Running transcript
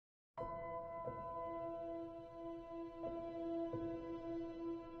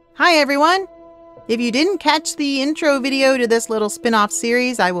Hi everyone! If you didn't catch the intro video to this little spin-off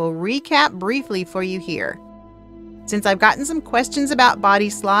series, I will recap briefly for you here. Since I've gotten some questions about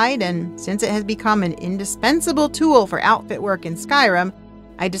BodySlide, and since it has become an indispensable tool for outfit work in Skyrim,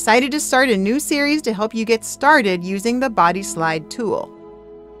 I decided to start a new series to help you get started using the BodySlide tool.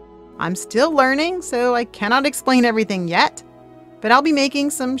 I'm still learning, so I cannot explain everything yet, but I'll be making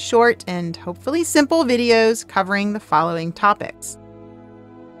some short and hopefully simple videos covering the following topics.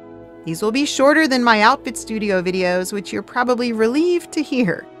 These will be shorter than my Outfit Studio videos, which you're probably relieved to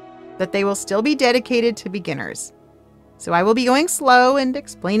hear, but they will still be dedicated to beginners. So I will be going slow and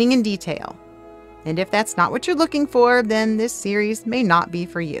explaining in detail. And if that's not what you're looking for, then this series may not be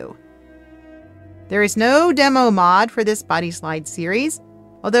for you. There is no demo mod for this BodySlide series,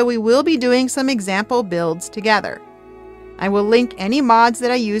 although we will be doing some example builds together. I will link any mods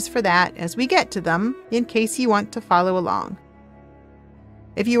that I use for that as we get to them, in case you want to follow along.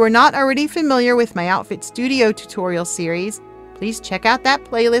 If you are not already familiar with my Outfit Studio tutorial series, please check out that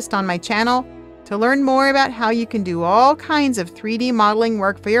playlist on my channel to learn more about how you can do all kinds of 3D modeling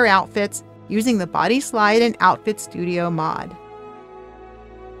work for your outfits using the BodySlide and Outfit Studio mod.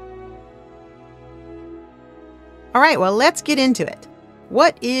 Alright, well let's get into it.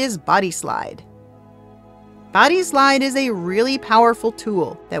 What is BodySlide? BodySlide is a really powerful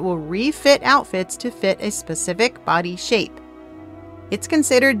tool that will refit outfits to fit a specific body shape. It's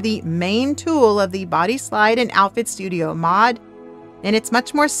considered the main tool of the BodySlide and Outfit Studio mod, and it's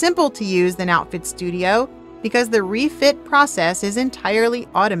much more simple to use than Outfit Studio because the refit process is entirely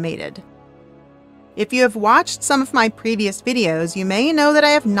automated. If you have watched some of my previous videos, you may know that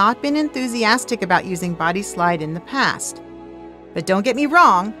I have not been enthusiastic about using BodySlide in the past. But don't get me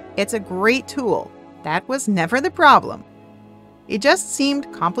wrong, it's a great tool. That was never the problem. It just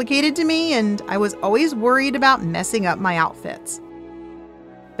seemed complicated to me, and I was always worried about messing up my outfits.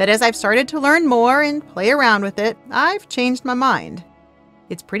 But as I've started to learn more and play around with it, I've changed my mind.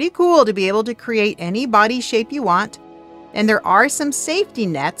 It's pretty cool to be able to create any body shape you want, and there are some safety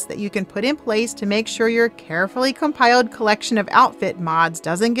nets that you can put in place to make sure your carefully compiled collection of outfit mods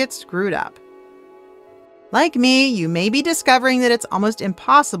doesn't get screwed up. Like me, you may be discovering that it's almost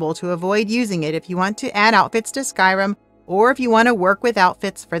impossible to avoid using it if you want to add outfits to Skyrim or if you want to work with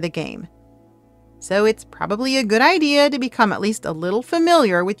outfits for the game. So it's probably a good idea to become at least a little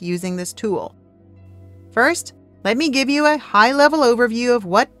familiar with using this tool. First, let me give you a high-level overview of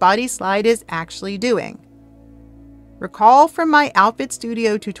what BodySlide is actually doing. Recall from my Outfit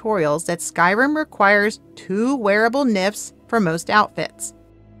Studio tutorials that Skyrim requires 2 wearable NIFs for most outfits.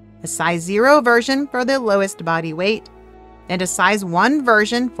 A size 0 version for the lowest body weight, and a size 1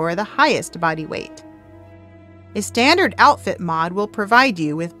 version for the highest body weight. A standard outfit mod will provide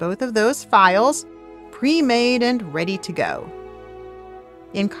you with both of those files, pre-made and ready to go.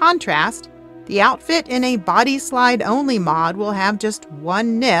 In contrast, the outfit in a BodySlide only mod will have just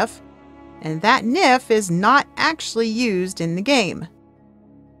 1 NIF, and that NIF is not actually used in the game.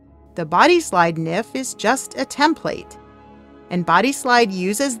 The BodySlide NIF is just a template, and BodySlide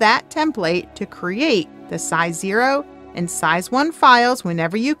uses that template to create the size 0 and size 1 files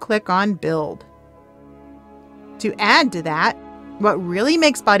whenever you click on Build. To add to that, what really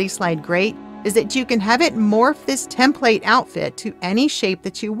makes BodySlide great is that you can have it morph this template outfit to any shape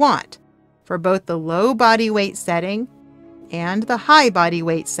that you want, for both the low body weight setting and the high body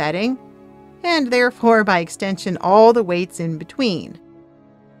weight setting, and therefore by extension all the weights in between.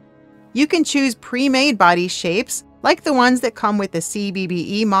 You can choose pre-made body shapes like the ones that come with the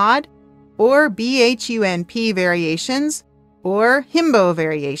CBBE mod, or BHUNP variations, or Himbo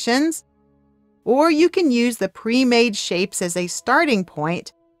variations, or you can use the pre-made shapes as a starting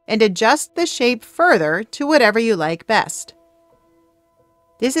point and adjust the shape further to whatever you like best.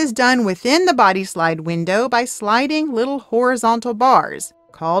 This is done within the BodySlide window by sliding little horizontal bars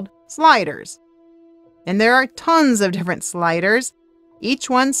called sliders. And there are tons of different sliders, each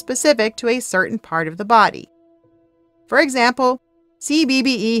one specific to a certain part of the body. For example,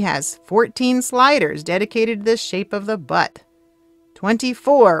 CBBE has 14 sliders dedicated to the shape of the butt,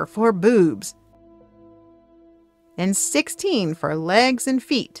 24 for boobs, and 16 for legs and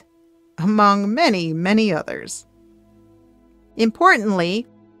feet, among many, many others. Importantly,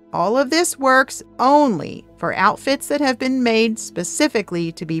 all of this works only for outfits that have been made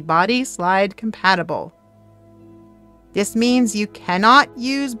specifically to be BodySlide compatible. This means you cannot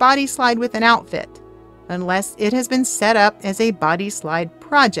use BodySlide with an outfit unless it has been set up as a BodySlide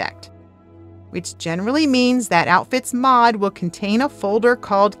project, which generally means that outfit's mod will contain a folder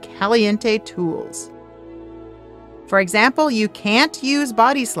called Caliente tools. For example, you can't use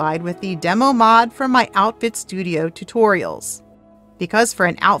BodySlide with the demo mod from my Outfit Studio tutorials. Because for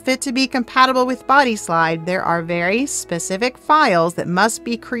an outfit to be compatible with BodySlide, there are very specific files that must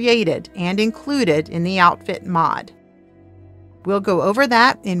be created and included in the outfit mod. We'll go over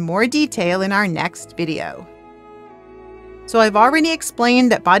that in more detail in our next video. So I've already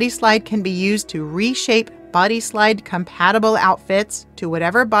explained that BodySlide can be used to reshape BodySlide compatible outfits to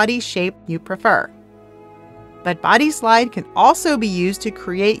whatever body shape you prefer. But BodySlide can also be used to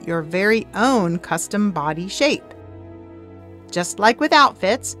create your very own custom body shape. Just like with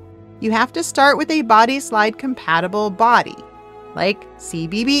outfits, you have to start with a BodySlide compatible body, like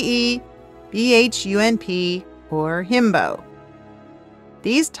CBBE, BHUNP, or Himbo.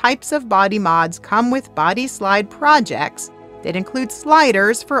 These types of body mods come with BodySlide projects that include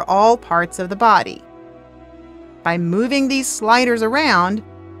sliders for all parts of the body. By moving these sliders around,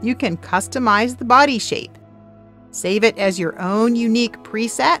 you can customize the body shape, save it as your own unique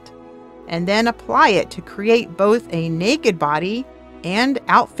preset, and then apply it to create both a naked body and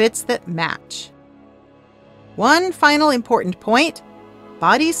outfits that match. One final important point,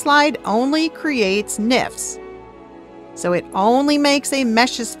 BodySlide only creates NIFs. So it only makes a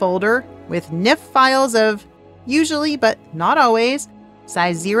meshes folder with NIF files of usually, but not always,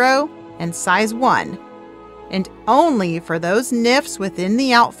 size 0 and size 1, and only for those NIFs within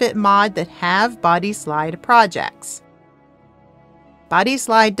the outfit mod that have BodySlide projects.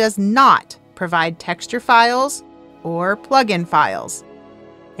 BodySlide does not provide texture files or plugin files,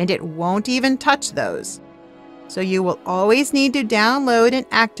 and it won't even touch those. So you will always need to download and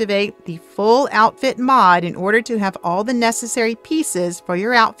activate the full outfit mod in order to have all the necessary pieces for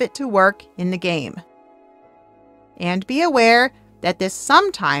your outfit to work in the game. And be aware that this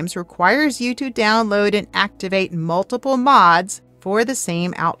sometimes requires you to download and activate multiple mods for the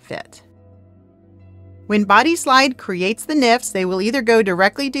same outfit. When BodySlide creates the NIFs, they will either go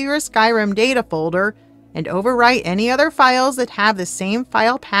directly to your Skyrim data folder and overwrite any other files that have the same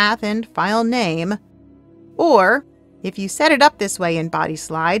file path and file name, or if you set it up this way in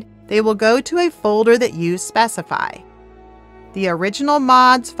BodySlide, they will go to a folder that you specify. The original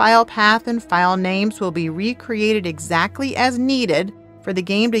mod's file path and file names will be recreated exactly as needed for the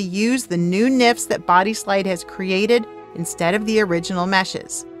game to use the new NIFs that BodySlide has created instead of the original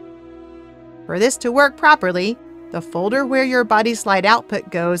meshes. For this to work properly, the folder where your BodySlide output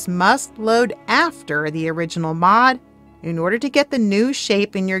goes must load after the original mod in order to get the new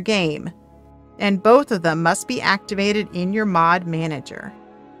shape in your game, and both of them must be activated in your mod manager.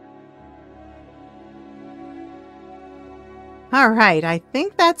 Alright, I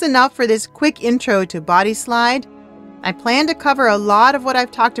think that's enough for this quick intro to BodySlide. I plan to cover a lot of what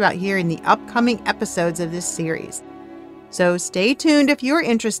I've talked about here in the upcoming episodes of this series. So stay tuned if you're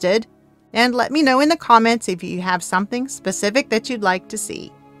interested, and let me know in the comments if you have something specific that you'd like to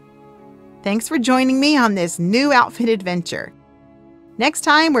see. Thanks for joining me on this new outfit adventure. Next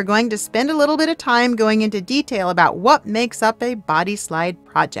time, we're going to spend a little bit of time going into detail about what makes up a BodySlide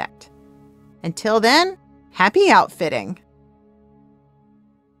project. Until then, happy outfitting!